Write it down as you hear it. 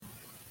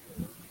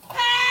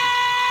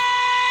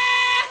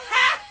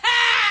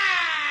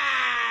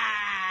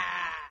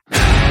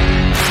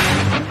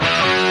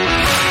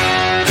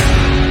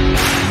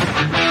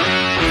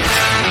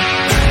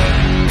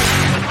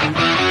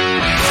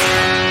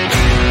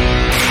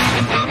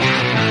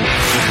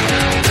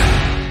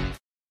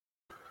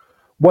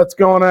What's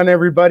going on,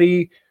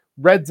 everybody?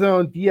 Red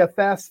Zone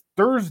DFS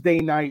Thursday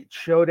night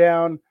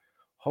showdown.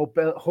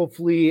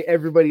 Hopefully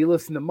everybody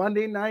listened to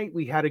Monday night.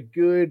 We had a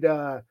good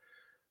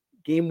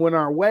game went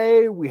our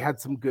way. We had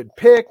some good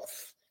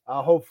picks.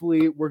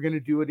 Hopefully we're going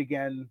to do it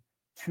again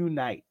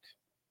tonight.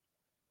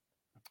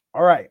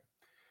 All right.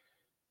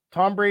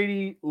 Tom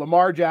Brady,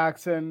 Lamar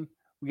Jackson.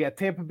 We got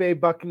Tampa Bay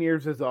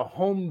Buccaneers as a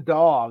home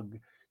dog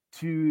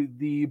to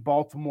the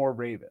Baltimore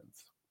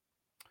Ravens.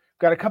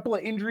 Got a couple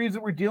of injuries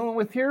that we're dealing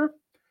with here.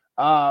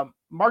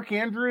 Mark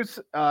Andrews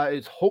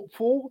is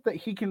hopeful that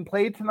he can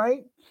play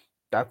tonight.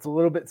 That's a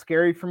little bit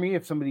scary for me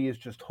if somebody is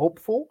just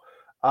hopeful.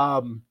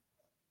 And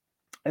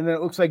then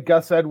it looks like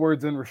Gus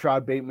Edwards and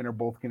Rashad Bateman are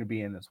both going to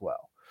be in as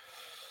well.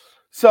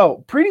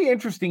 So pretty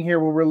interesting here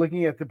when we're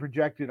looking at the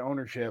projected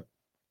ownership.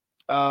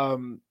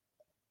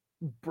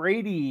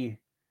 Brady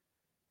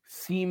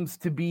seems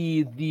to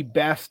be the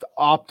best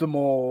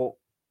optimal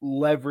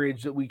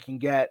leverage that we can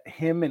get,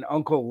 him and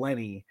Uncle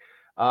Lenny.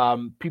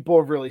 People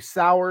have really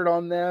soured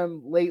on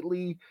them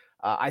lately.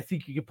 I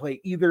think you could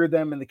play either of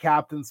them in the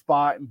captain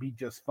spot and be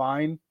just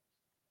fine.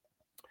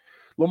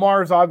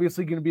 Lamar is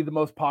obviously going to be the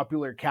most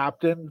popular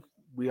captain.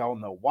 We all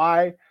know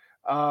why.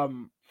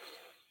 The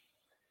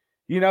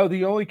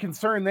only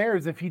concern there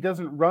is if he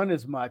doesn't run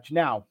as much.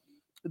 Now,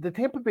 the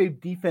Tampa Bay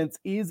defense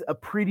is a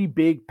pretty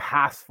big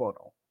pass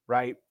funnel,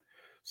 right?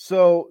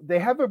 So they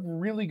have a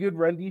really good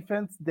run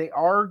defense. They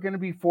are going to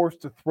be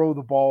forced to throw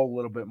the ball a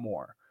little bit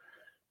more.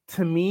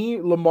 To me,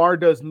 Lamar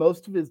does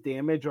most of his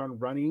damage on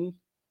running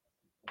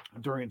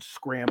during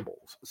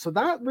scrambles. So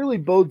that really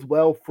bodes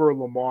well for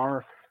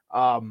Lamar.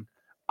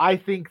 I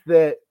think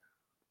that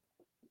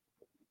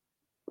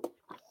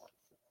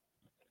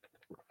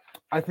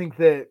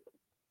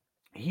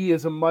he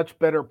is a much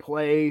better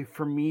play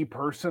for me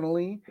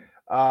personally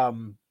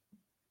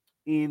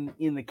in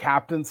the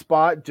captain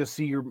spot, just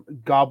so you're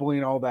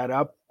gobbling all that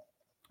up.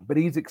 But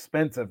he's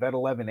expensive at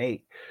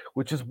 11.8,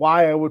 which is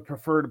why I would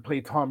prefer to play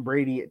Tom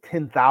Brady at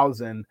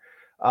 10,000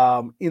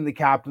 in the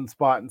captain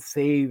spot and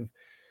save,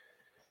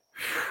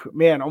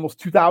 almost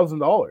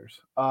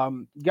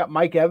 $2,000. You got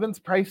Mike Evans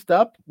priced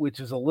up, which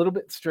is a little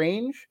bit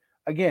strange.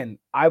 Again,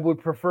 I would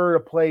prefer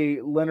to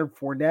play Leonard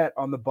Fournette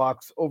on the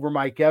Bucs over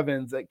Mike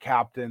Evans at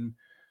captain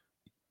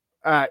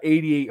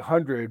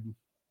 8,800,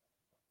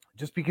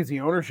 just because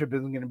the ownership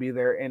isn't going to be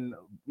there, and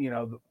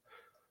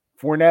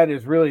Fournette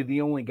is really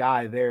the only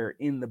guy there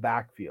in the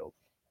backfield.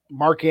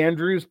 Mark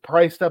Andrews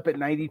priced up at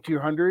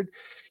 9,200.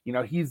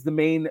 He's the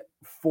main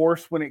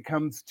force when it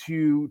comes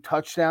to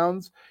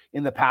touchdowns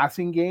in the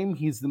passing game.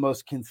 He's the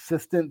most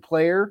consistent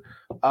player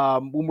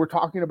when we're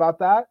talking about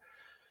that.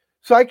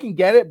 So I can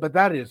get it, but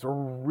that is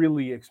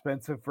really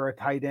expensive for a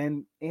tight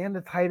end and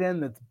a tight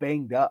end that's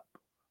banged up.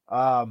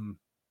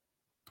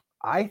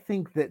 I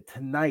think that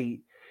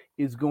tonight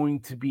is going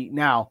to be,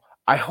 now,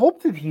 I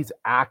hope that he's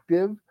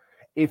active.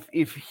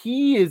 If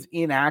he is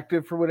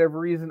inactive for whatever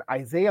reason,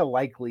 Isaiah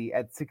Likely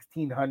at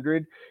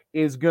 1,600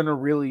 is going to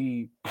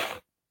really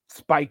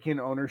spike in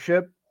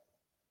ownership.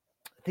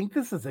 I think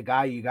this is a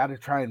guy you got to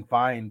try and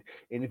find.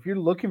 And if you're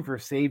looking for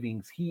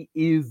savings, he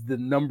is the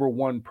number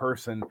one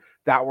person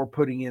that we're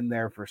putting in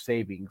there for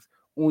savings.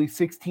 Only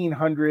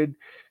 1,600,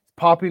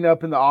 popping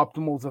up in the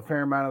optimals a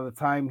fair amount of the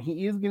time.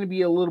 He is going to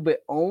be a little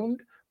bit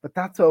owned, but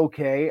that's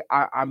okay.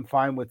 I'm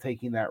fine with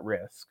taking that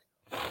risk.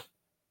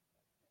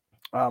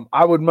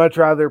 I would much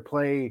rather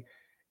play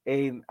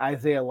an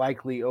Isaiah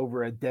Likely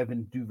over a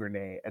Devin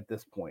Duvernay at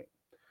this point.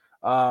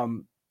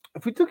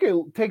 If we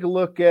take a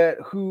look at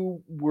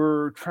who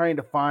we're trying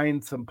to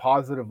find some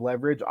positive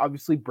leverage,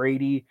 obviously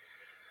Brady,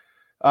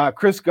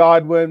 Chris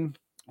Godwin,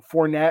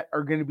 Fournette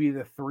are going to be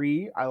the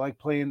three. I like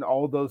playing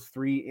all those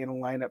three in a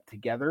lineup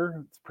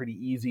together. It's pretty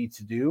easy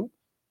to do.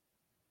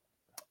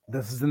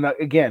 This is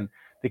again,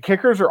 the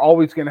kickers are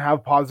always going to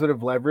have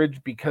positive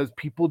leverage because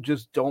people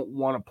just don't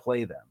want to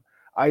play them.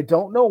 I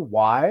don't know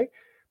why,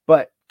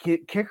 but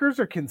kickers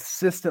are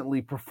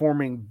consistently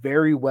performing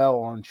very well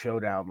on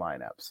showdown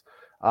lineups.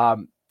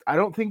 I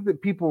don't think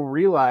that people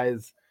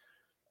realize,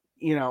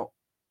 in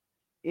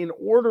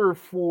order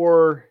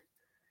for,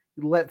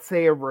 let's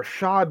say, a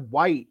Rashad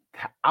White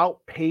to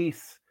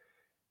outpace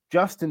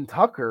Justin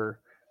Tucker,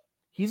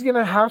 he's going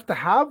to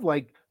have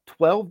like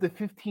 12 to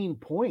 15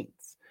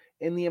 points.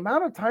 And the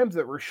amount of times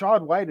that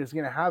Rashad White is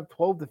going to have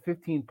 12 to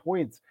 15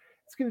 points,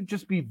 it's going to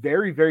just be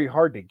very, very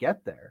hard to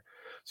get there.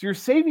 So you're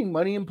saving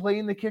money in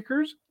playing the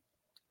kickers,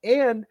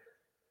 and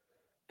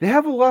they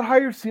have a lot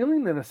higher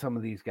ceiling than some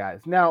of these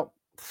guys. Now,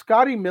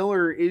 Scotty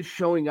Miller is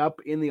showing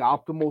up in the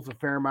optimals a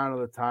fair amount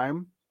of the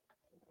time.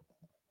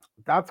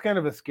 That's kind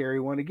of a scary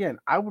one. Again,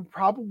 I would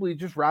probably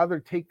just rather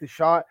take the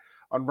shot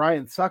on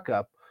Ryan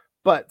Suckup,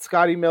 but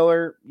Scotty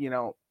Miller,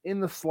 in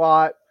the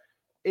slot,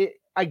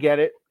 I get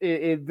it.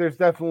 There's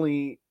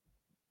definitely,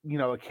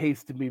 a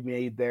case to be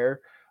made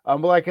there.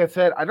 But like I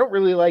said, I don't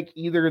really like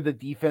either of the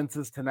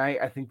defenses tonight.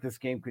 I think this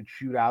game could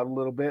shoot out a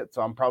little bit,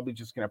 so I'm probably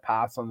just going to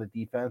pass on the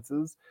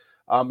defenses.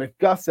 If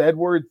Gus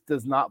Edwards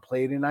does not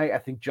play tonight, I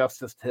think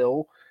Justice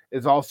Hill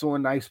is also a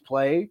nice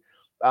play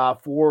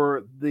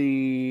for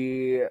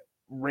the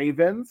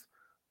Ravens.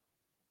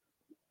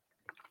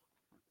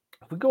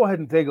 If we go ahead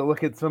and take a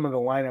look at some of the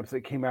lineups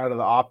that came out of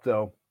the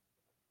Opto,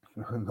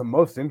 the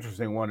most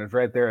interesting one is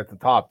right there at the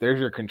top. There's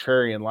your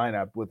contrarian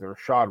lineup with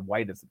Rashad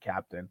White as the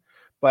captain.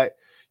 But,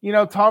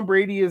 Tom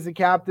Brady is the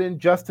captain.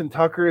 Justin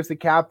Tucker is the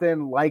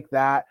captain, like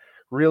that.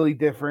 Really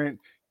different.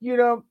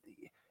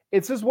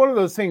 It's just one of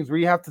those things where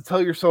you have to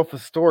tell yourself a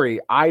story.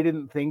 I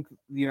didn't think,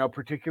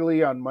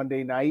 particularly on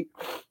Monday night,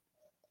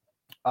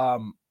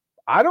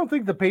 I don't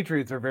think the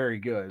Patriots are very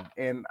good.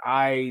 And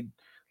I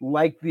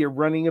like the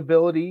running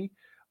ability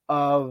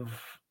of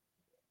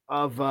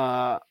of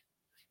uh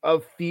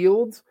of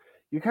Fields.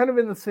 You're kind of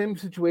in the same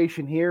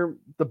situation here.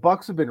 The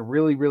Bucks have been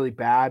really, really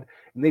bad,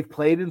 and they've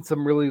played in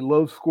some really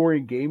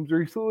low-scoring games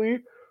recently,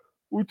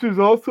 which is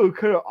also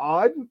kind of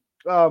odd.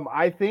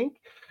 I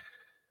think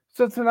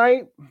so.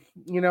 Tonight,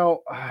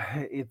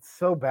 it's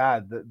so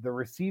bad. The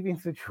receiving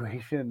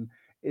situation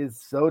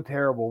is so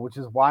terrible, which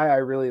is why I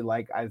really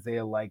like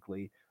Isaiah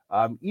Likely.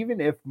 Even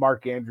if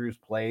Mark Andrews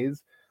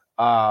plays,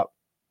 uh,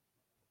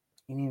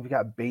 you've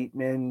got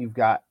Bateman, you've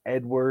got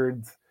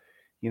Edwards.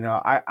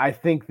 I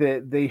think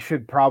that they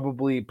should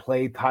probably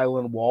play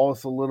Tylan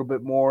Wallace a little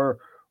bit more.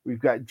 We've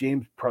got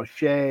James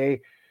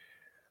Prochet.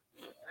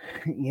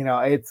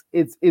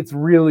 It's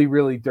really,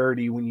 really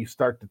dirty when you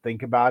start to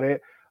think about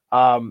it.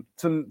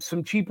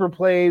 Some cheaper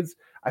plays.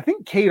 I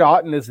think Kate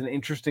Otten is an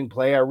interesting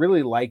play. I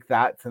really like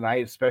that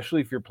tonight,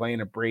 especially if you're playing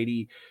a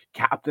Brady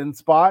captain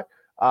spot.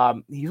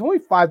 He's only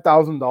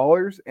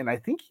 $5,000, and I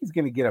think he's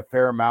going to get a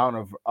fair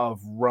amount of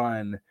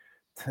run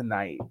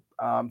tonight.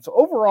 So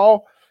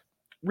overall,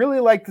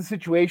 really like the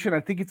situation. I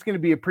think it's going to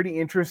be a pretty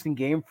interesting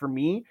game for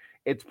me.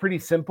 It's pretty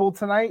simple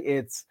tonight.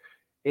 It's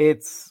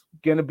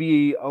going to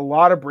be a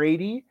lot of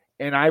Brady,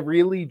 and I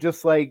really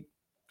just like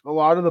a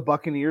lot of the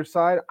Buccaneers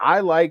side.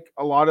 I like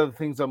a lot of the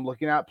things I'm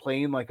looking at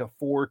playing like a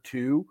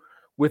 4-2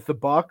 with the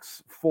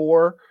Bucks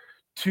for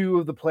two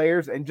of the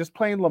players and just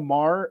playing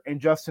Lamar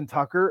and Justin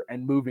Tucker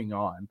and moving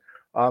on.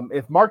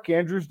 If Mark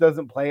Andrews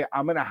doesn't play,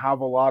 I'm going to have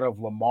a lot of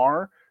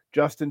Lamar,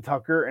 Justin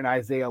Tucker, and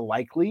Isaiah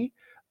Likely.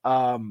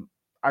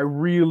 I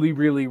really,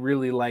 really,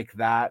 really like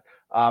that.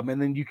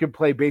 And then you can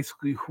play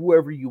basically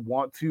whoever you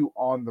want to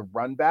on the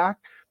run back.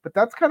 But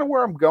that's kind of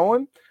where I'm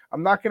going.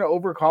 I'm not going to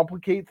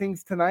overcomplicate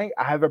things tonight.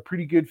 I have a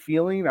pretty good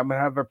feeling. I'm going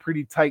to have a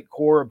pretty tight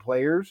core of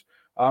players.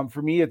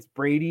 For me, it's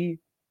Brady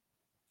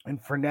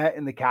and Fournette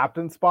in the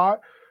captain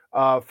spot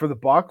for the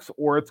Bucks,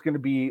 or it's going to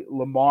be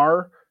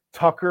Lamar,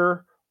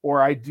 Tucker,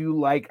 or I do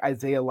like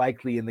Isaiah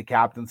Likely in the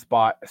captain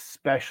spot,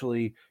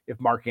 especially if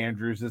Mark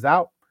Andrews is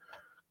out.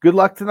 Good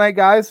luck tonight,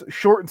 guys.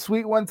 Short and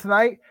sweet one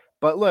tonight.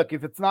 But look,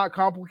 if it's not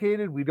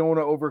complicated, we don't want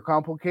to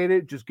overcomplicate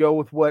it. Just go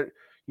with what,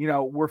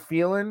 we're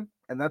feeling,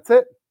 and that's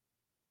it.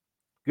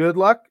 Good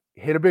luck.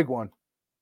 Hit a big one.